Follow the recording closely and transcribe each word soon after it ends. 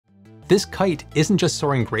this kite isn't just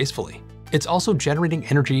soaring gracefully, it's also generating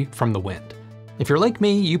energy from the wind. If you're like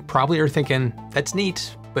me, you probably are thinking, that's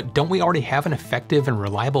neat, but don't we already have an effective and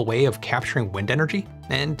reliable way of capturing wind energy?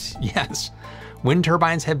 And yes, wind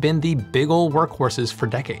turbines have been the big ol' workhorses for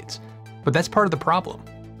decades. But that's part of the problem.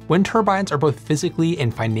 Wind turbines are both physically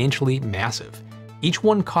and financially massive. Each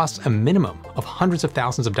one costs a minimum of hundreds of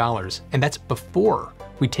thousands of dollars, and that's before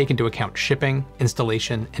we take into account shipping,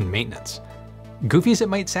 installation, and maintenance. Goofy as it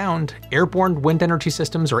might sound, airborne wind energy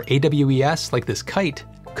systems, or AWES, like this kite,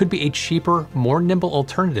 could be a cheaper, more nimble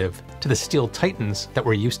alternative to the steel titans that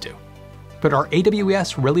we're used to. But are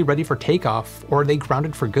AWES really ready for takeoff, or are they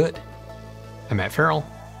grounded for good? I'm Matt Ferrell.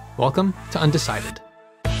 Welcome to Undecided.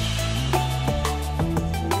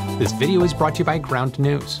 This video is brought to you by Ground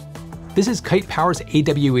News. This is Kitepower's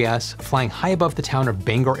AWES flying high above the town of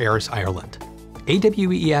Bangor Airs, Ireland.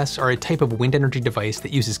 AWES are a type of wind energy device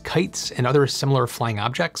that uses kites and other similar flying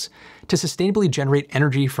objects to sustainably generate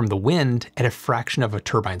energy from the wind at a fraction of a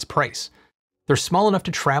turbine's price. They're small enough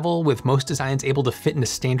to travel, with most designs able to fit in a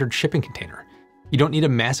standard shipping container. You don't need a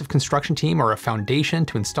massive construction team or a foundation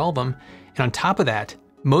to install them, and on top of that,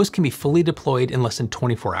 most can be fully deployed in less than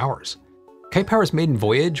 24 hours. Kitepower's maiden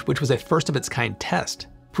voyage, which was a first-of-its-kind test,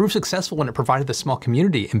 proved successful when it provided the small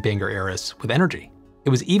community in Bangor Airs with energy. It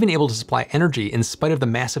was even able to supply energy in spite of the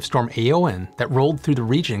massive storm Éowyn that rolled through the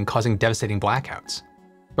region, causing devastating blackouts.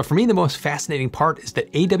 But for me, the most fascinating part is that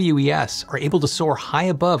AWES are able to soar high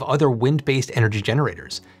above other wind-based energy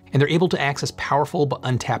generators, and they're able to access powerful but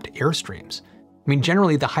untapped airstreams. I mean,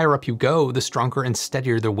 generally, the higher up you go, the stronger and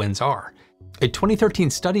steadier the winds are. A 2013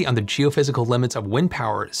 study on the geophysical limits of wind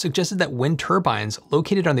power suggested that wind turbines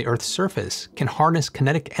located on the Earth's surface can harness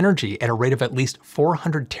kinetic energy at a rate of at least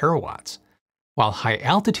 400 terawatts, while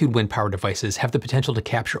high-altitude wind power devices have the potential to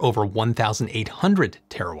capture over 1,800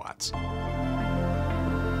 terawatts.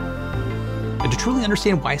 And to truly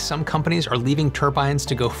understand why some companies are leaving turbines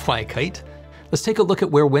to go fly a kite, let's take a look at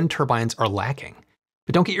where wind turbines are lacking.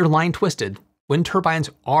 But don't get your line twisted, wind turbines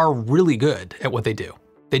are really good at what they do.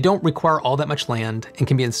 They don't require all that much land and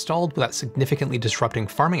can be installed without significantly disrupting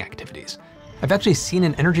farming activities. I've actually seen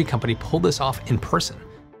an energy company pull this off in person,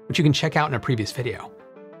 which you can check out in a previous video.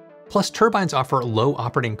 Plus, turbines offer low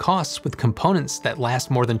operating costs with components that last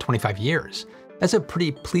more than 25 years. That's a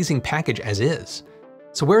pretty pleasing package as is.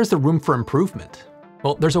 So where is the room for improvement?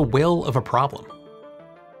 Well, there's a whale of a problem,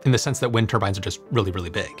 in the sense that wind turbines are just really, really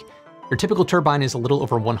big. Your typical turbine is a little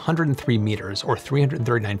over 103 meters or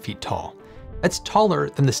 339 feet tall. That's taller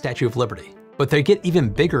than the Statue of Liberty, but they get even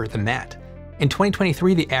bigger than that. In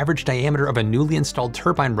 2023, the average diameter of a newly installed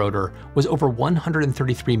turbine rotor was over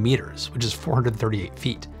 133 meters, which is 438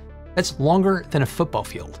 feet. That's longer than a football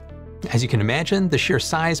field. As you can imagine, the sheer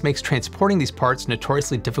size makes transporting these parts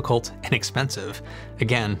notoriously difficult and expensive.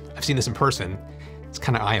 Again, I've seen this in person. It's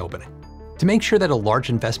kind of eye-opening. To make sure that a large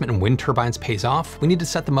investment in wind turbines pays off, we need to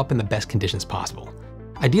set them up in the best conditions possible.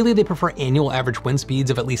 Ideally, they prefer annual average wind speeds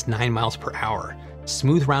of at least 9 miles per hour,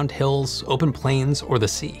 smooth round hills, open plains, or the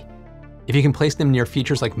sea. If you can place them near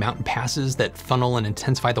features like mountain passes that funnel and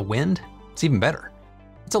intensify the wind, it's even better.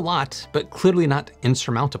 It's a lot, but clearly not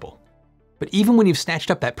insurmountable. But even when you've snatched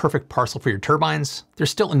up that perfect parcel for your turbines, there's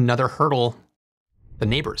still another hurdle: the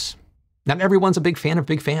neighbors. Not everyone's a big fan of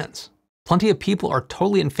big fans. Plenty of people are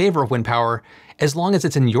totally in favor of wind power as long as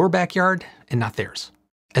it's in your backyard and not theirs.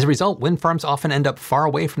 As a result, wind farms often end up far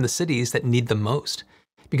away from the cities that need them most.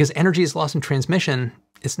 Because energy is lost in transmission,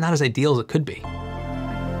 it's not as ideal as it could be.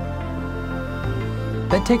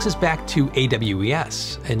 That takes us back to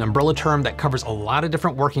AWES, an umbrella term that covers a lot of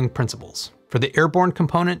different working principles. For the airborne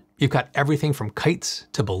component, you've got everything from kites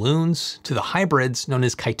to balloons to the hybrids known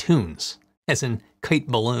as kitoons, as in kite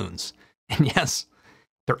balloons. And yes,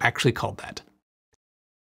 they're actually called that.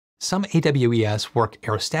 Some AWES work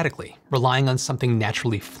aerostatically, relying on something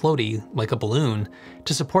naturally floaty, like a balloon,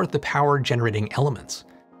 to support the power-generating elements.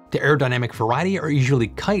 The aerodynamic variety are usually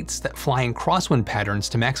kites that fly in crosswind patterns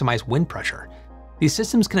to maximize wind pressure. These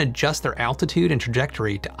systems can adjust their altitude and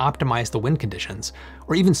trajectory to optimize the wind conditions,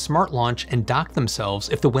 or even smart launch and dock themselves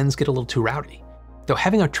if the winds get a little too rowdy. Though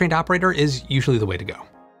having a trained operator is usually the way to go.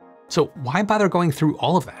 So why bother going through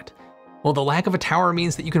all of that? Well, the lack of a tower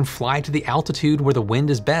means that you can fly to the altitude where the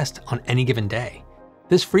wind is best on any given day.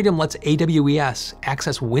 This freedom lets AWES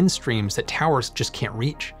access wind streams that towers just can't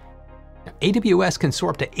reach. Now, AWS can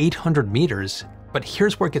soar up to 800 meters, but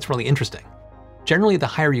here's where it gets really interesting. Generally, the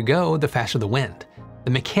higher you go, the faster the wind.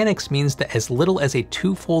 The mechanics means that as little as a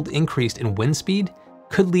 2-fold increase in wind speed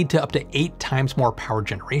could lead to up to 8 times more power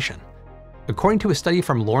generation. According to a study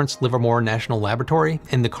from Lawrence Livermore National Laboratory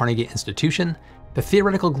and the Carnegie Institution, The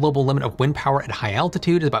theoretical global limit of wind power at high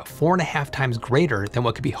altitude is about 4.5 times greater than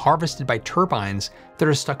what could be harvested by turbines that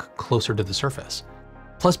are stuck closer to the surface.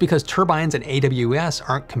 Plus, because turbines and AWS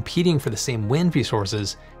aren't competing for the same wind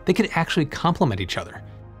resources, they could actually complement each other.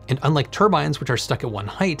 And unlike turbines, which are stuck at one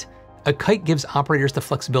height, a kite gives operators the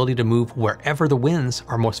flexibility to move wherever the winds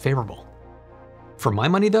are most favorable. For my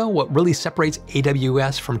money though, what really separates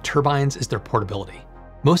AWS from turbines is their portability.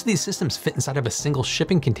 Most of these systems fit inside of a single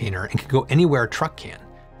shipping container and can go anywhere a truck can.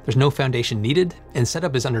 There's no foundation needed, and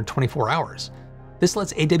setup is under 24 hours. This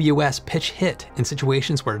lets AWS pitch hit in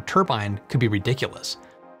situations where a turbine could be ridiculous.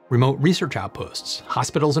 Remote research outposts,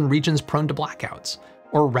 hospitals in regions prone to blackouts,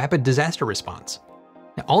 or rapid disaster response.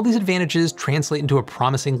 Now, all these advantages translate into a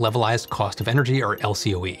promising levelized cost of energy, or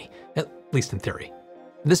LCOE, at least in theory.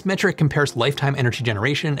 This metric compares lifetime energy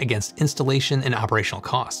generation against installation and operational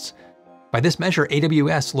costs. By this measure,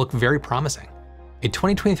 AWS look very promising. A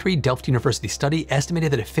 2023 Delft University study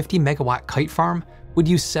estimated that a 50-megawatt kite farm would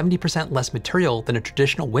use 70% less material than a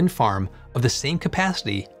traditional wind farm of the same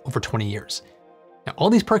capacity over 20 years. Now, all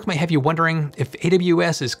these perks might have you wondering, if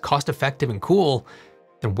AWS is cost-effective and cool,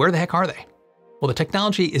 then where the heck are they? Well, the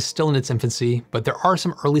technology is still in its infancy, but there are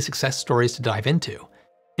some early success stories to dive into.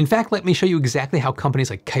 In fact, let me show you exactly how companies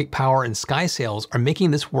like Kitepower and SkySails are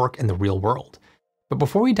making this work in the real world. But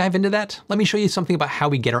before we dive into that, let me show you something about how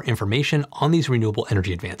we get our information on these renewable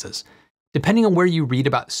energy advances. Depending on where you read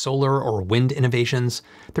about solar or wind innovations,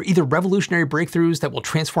 they're either revolutionary breakthroughs that will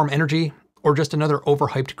transform energy, or just another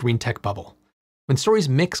overhyped green tech bubble. When stories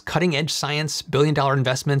mix cutting-edge science, billion-dollar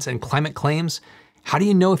investments, and climate claims, how do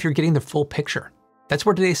you know if you're getting the full picture? That's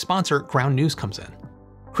where today's sponsor, Ground News, comes in.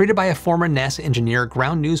 Created by a former NASA engineer,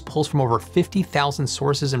 Ground News pulls from over 50,000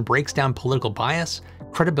 sources and breaks down political bias,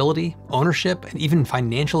 credibility, ownership, and even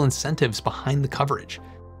financial incentives behind the coverage.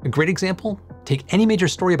 A great example? Take any major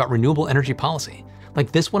story about renewable energy policy,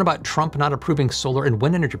 like this one about Trump not approving solar and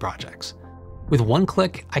wind energy projects. With one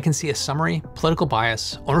click, I can see a summary, political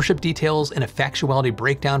bias, ownership details, and a factuality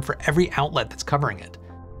breakdown for every outlet that's covering it.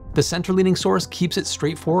 The center-leaning source keeps it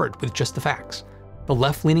straightforward with just the facts. The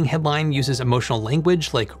left-leaning headline uses emotional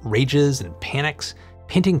language like rages and panics,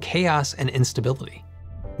 painting chaos and instability.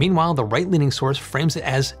 Meanwhile, the right-leaning source frames it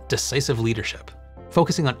as decisive leadership,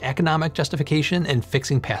 focusing on economic justification and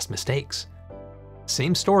fixing past mistakes.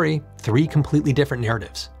 Same story, three completely different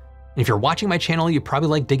narratives. And if you're watching my channel, you probably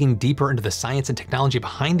like digging deeper into the science and technology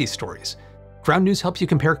behind these stories. Ground News helps you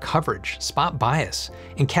compare coverage, spot bias,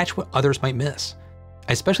 and catch what others might miss.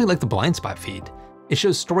 I especially like the blind spot feed. It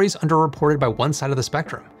shows stories underreported by one side of the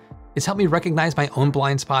spectrum. It's helped me recognize my own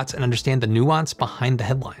blind spots and understand the nuance behind the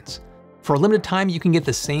headlines. For a limited time, you can get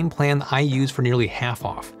the same plan that I use for nearly half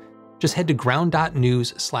off. Just head to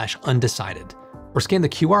ground.news/undecided or scan the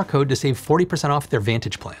QR code to save 40% off their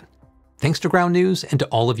Vantage plan. Thanks to Ground News and to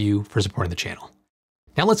all of you for supporting the channel.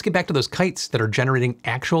 Now let's get back to those kites that are generating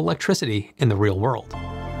actual electricity in the real world.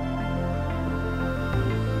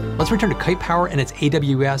 Let's return to Kitepower and its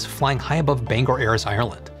AWS flying high above Bangor Airs,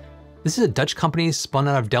 Ireland. This is a Dutch company spun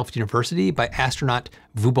out of Delft University by astronaut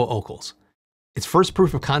Wubbo Ockels. Its first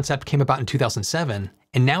proof of concept came about in 2007,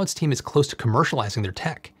 and now its team is close to commercializing their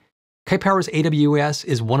tech. Kitepower's AWS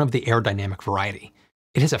is one of the aerodynamic variety.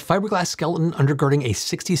 It has a fiberglass skeleton undergirding a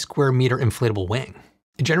 60 square meter inflatable wing.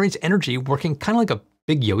 It generates energy working kind of like a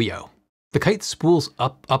big yo-yo. The kite spools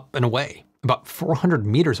up, up, and away, about 400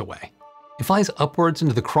 meters away. It flies upwards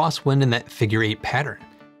into the crosswind in that figure-8 pattern.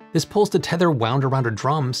 This pulls the tether wound around a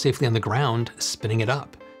drum safely on the ground, spinning it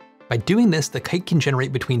up. By doing this, the kite can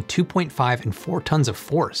generate between 2.5 and 4 tons of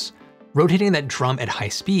force, rotating that drum at high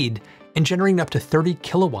speed and generating up to 30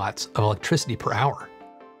 kilowatts of electricity per hour.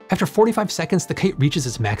 After 45 seconds, the kite reaches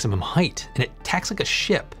its maximum height, and it tacks like a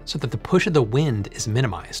ship so that the push of the wind is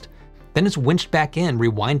minimized. Then it's winched back in,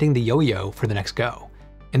 rewinding the yo-yo for the next go.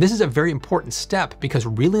 And this is a very important step because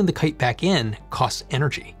reeling the kite back in costs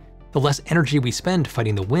energy. The less energy we spend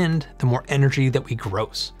fighting the wind, the more energy that we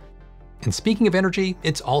gross. And speaking of energy,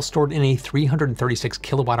 it's all stored in a 336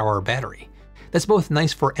 kilowatt-hour battery. That's both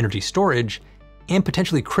nice for energy storage and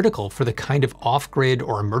potentially critical for the kind of off-grid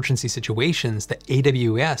or emergency situations that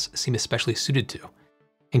AWS seem especially suited to.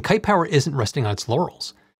 And Kitepower isn't resting on its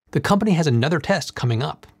laurels. The company has another test coming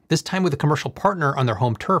up, this time with a commercial partner on their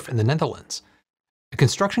home turf in the Netherlands. A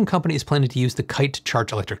construction company is planning to use the kite to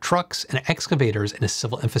charge electric trucks and excavators in a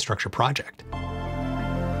civil infrastructure project.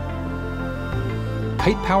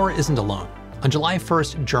 Kitepower isn't alone. On July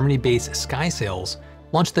 1st, Germany-based SkySails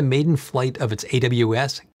launched the maiden flight of its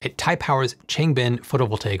AWS at Kitepower's Changbin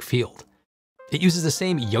photovoltaic field. It uses the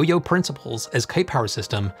same yo-yo principles as Kitepower's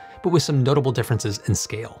system, but with some notable differences in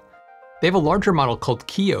scale. They have a larger model called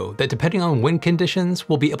Kio that, depending on wind conditions,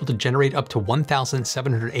 will be able to generate up to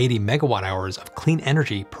 1,780 megawatt hours of clean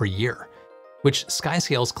energy per year, which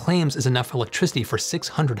SkySails claims is enough electricity for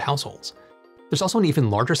 600 households. There's also an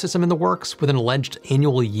even larger system in the works with an alleged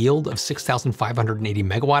annual yield of 6,580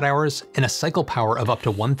 megawatt hours and a cycle power of up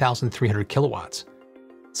to 1,300 kilowatts.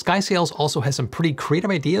 SkySails also has some pretty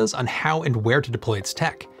creative ideas on how and where to deploy its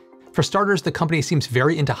tech. For starters, the company seems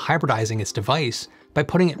very into hybridizing its device by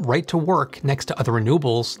putting it right to work next to other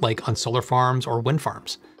renewables like on solar farms or wind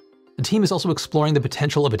farms. The team is also exploring the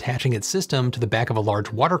potential of attaching its system to the back of a large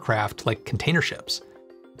watercraft like container ships.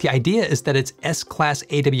 The idea is that its S-Class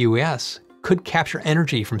AWS could capture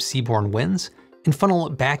energy from seaborne winds and funnel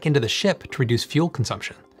it back into the ship to reduce fuel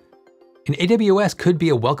consumption. An AWS could be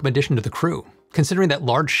a welcome addition to the crew, considering that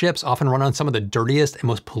large ships often run on some of the dirtiest and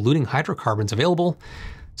most polluting hydrocarbons available,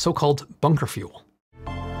 so-called bunker fuel.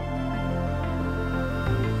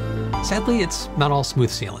 Sadly, it's not all smooth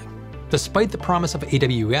sailing. Despite the promise of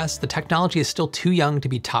AWS, the technology is still too young to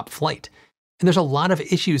be top flight, and there's a lot of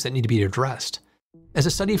issues that need to be addressed. As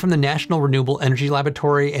a study from the National Renewable Energy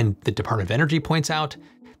Laboratory and the Department of Energy points out,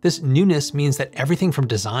 this newness means that everything from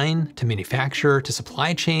design to manufacture to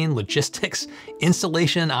supply chain, logistics,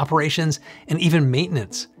 installation, operations, and even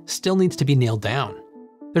maintenance still needs to be nailed down.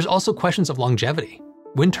 There's also questions of longevity.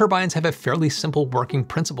 Wind turbines have a fairly simple working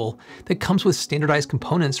principle that comes with standardized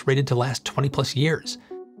components rated to last 20+ years.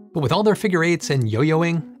 But with all their figure eights and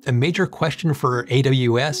yo-yoing, a major question for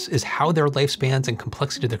AWS is how their lifespans and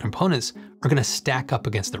complexity of their components are going to stack up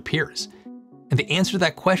against their peers. And the answer to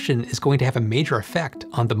that question is going to have a major effect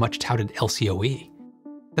on the much-touted LCOE.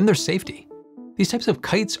 Then there's safety. These types of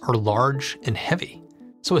kites are large and heavy,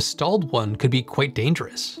 so a stalled one could be quite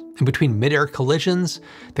dangerous. And between mid-air collisions,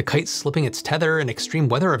 the kite slipping its tether, and extreme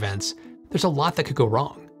weather events, there's a lot that could go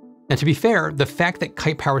wrong. Now, to be fair, the fact that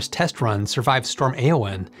Kitepower's test run survived Storm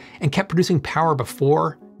Aowen and kept producing power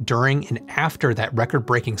before, during, and after that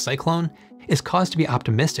record-breaking cyclone is cause to be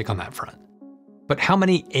optimistic on that front. But how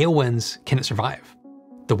many Aowens can it survive?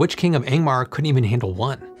 The Witch King of Angmar couldn't even handle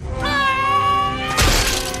one.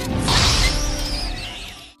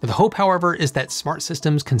 The hope, however, is that smart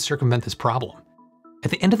systems can circumvent this problem. At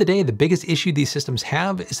the end of the day, the biggest issue these systems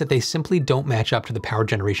have is that they simply don't match up to the power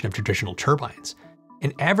generation of traditional turbines.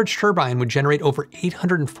 An average turbine would generate over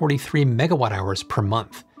 843 megawatt hours per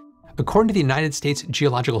month. According to the United States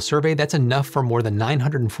Geological Survey, that's enough for more than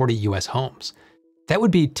 940 US homes. That would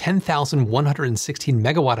be 10,116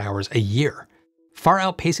 megawatt hours a year, far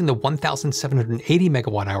outpacing the 1,780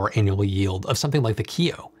 megawatt hour annual yield of something like the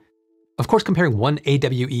Kio. Of course, comparing one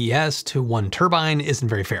AWES to one turbine isn't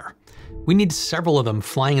very fair. We need several of them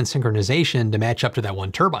flying in synchronization to match up to that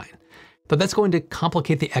one turbine. But that's going to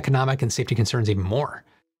complicate the economic and safety concerns even more.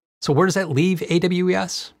 So where does that leave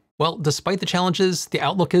AWS? Well, despite the challenges, the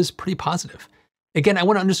outlook is pretty positive. Again, I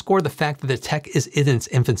want to underscore the fact that the tech is in its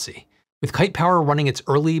infancy. With Kitepower running its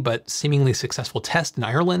early but seemingly successful test in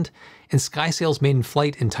Ireland and SkySails maiden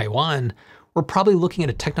flight in Taiwan, we're probably looking at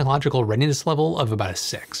a technological readiness level of about a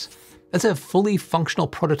 6. That's a fully functional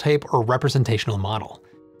prototype or representational model.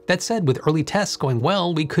 That said, with early tests going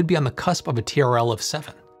well, we could be on the cusp of a TRL of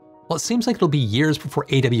 7. While it seems like it'll be years before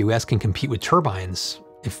AWS can compete with turbines,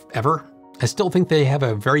 if ever, I still think they have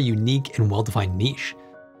a very unique and well-defined niche.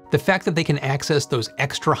 The fact that they can access those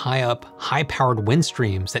extra high up, high-powered wind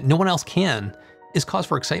streams that no one else can is cause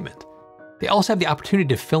for excitement. They also have the opportunity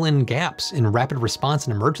to fill in gaps in rapid response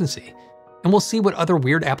and emergency, and we'll see what other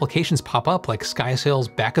weird applications pop up like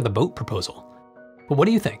SkySails' back-of-the-boat proposal. But what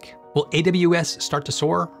do you think? Will AWS start to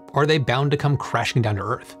soar, or are they bound to come crashing down to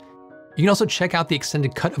Earth? You can also check out the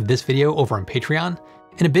extended cut of this video over on Patreon,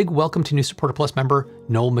 and a big welcome to new Supporter Plus member,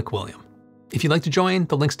 Noel McWilliam. If you'd like to join,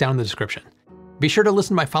 the link's down in the description. Be sure to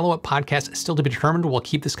listen to my follow-up podcast, Still to be Determined, we'll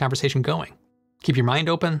keep this conversation going. Keep your mind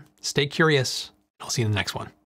open, stay curious, and I'll see you in the next one.